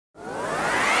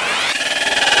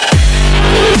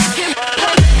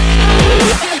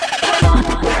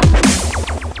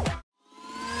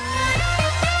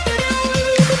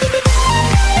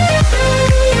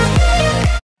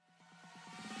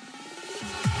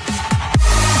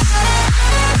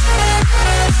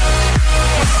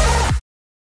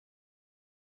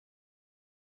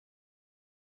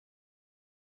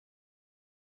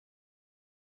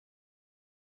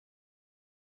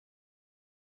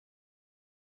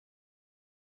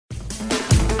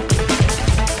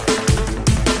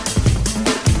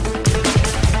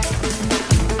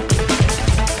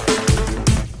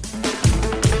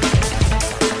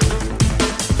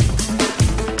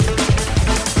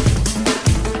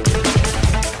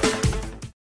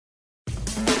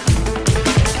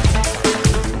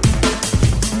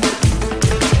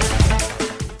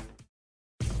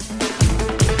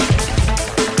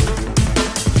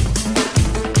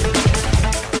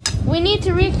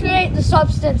create the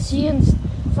substance used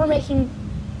for making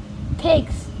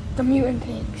pigs, the mutant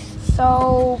pigs.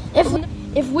 So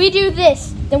if we do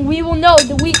this, then we will know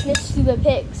the weakness to the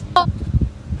pigs.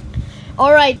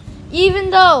 Alright,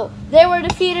 even though they were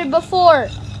defeated before,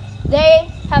 they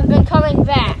have been coming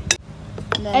back.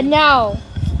 And now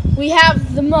we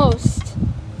have the most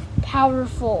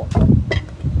powerful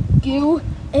goo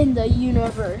in the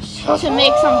universe to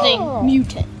make something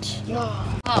mutant.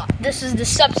 This is the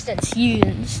substance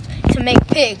used to make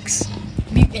pigs,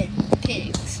 mutant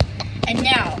pigs. And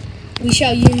now we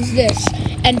shall use this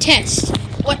and test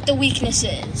what the weakness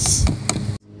is.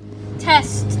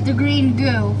 Test the green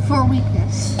goo for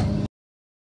weakness.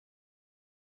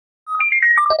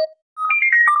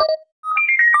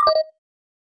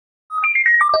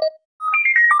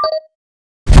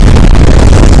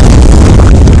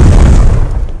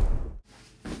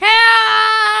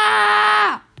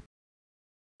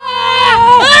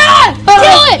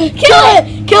 Kill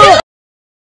it! Kill it!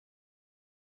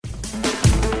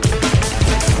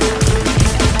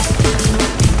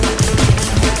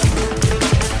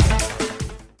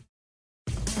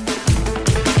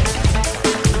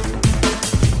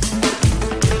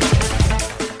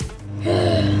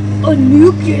 A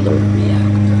nuclear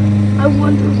reactor. I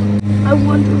wonder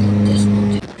what this will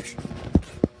do.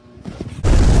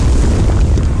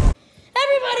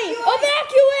 Everybody,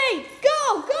 evacuate! Go!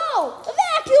 Go!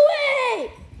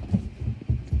 Evacuate!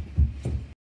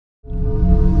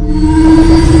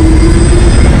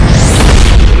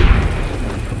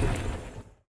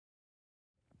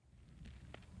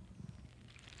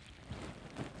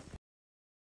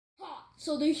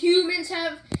 So the humans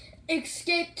have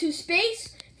escaped to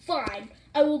space? Fine,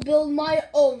 I will build my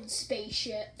own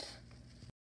spaceship.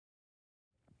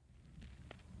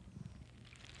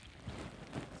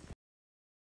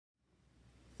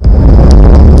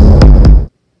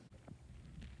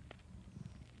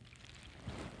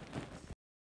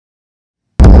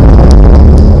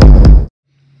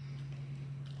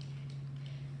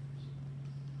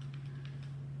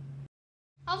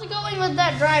 How's it going with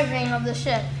that driving of the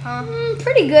ship, huh?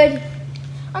 Pretty good.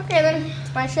 Okay then,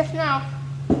 it's my shift now.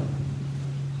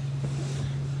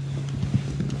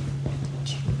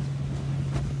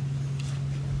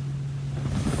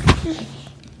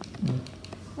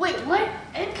 Wait, what?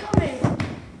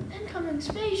 Incoming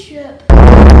spaceship.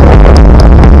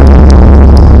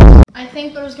 I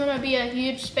think there's gonna be a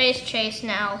huge space chase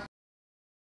now.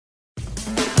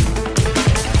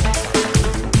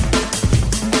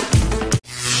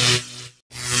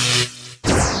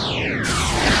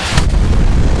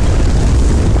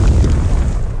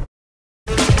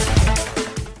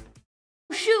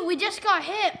 Shoot, we just got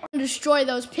hit. Destroy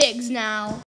those pigs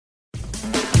now.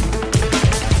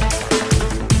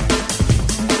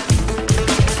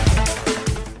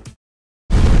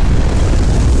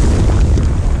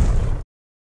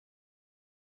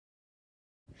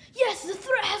 Yes, the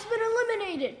threat has been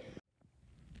eliminated.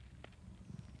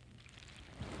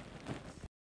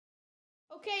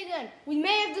 Okay then, we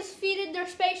may have defeated their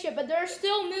spaceship, but there are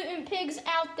still mutant pigs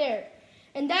out there.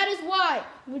 And that is why,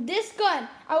 with this gun,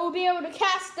 I will be able to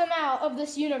cast them out of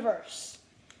this universe.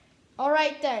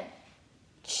 Alright then.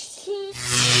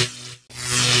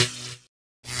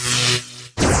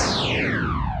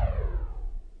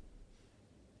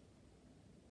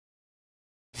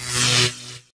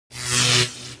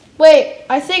 Wait,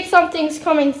 I think something's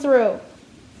coming through.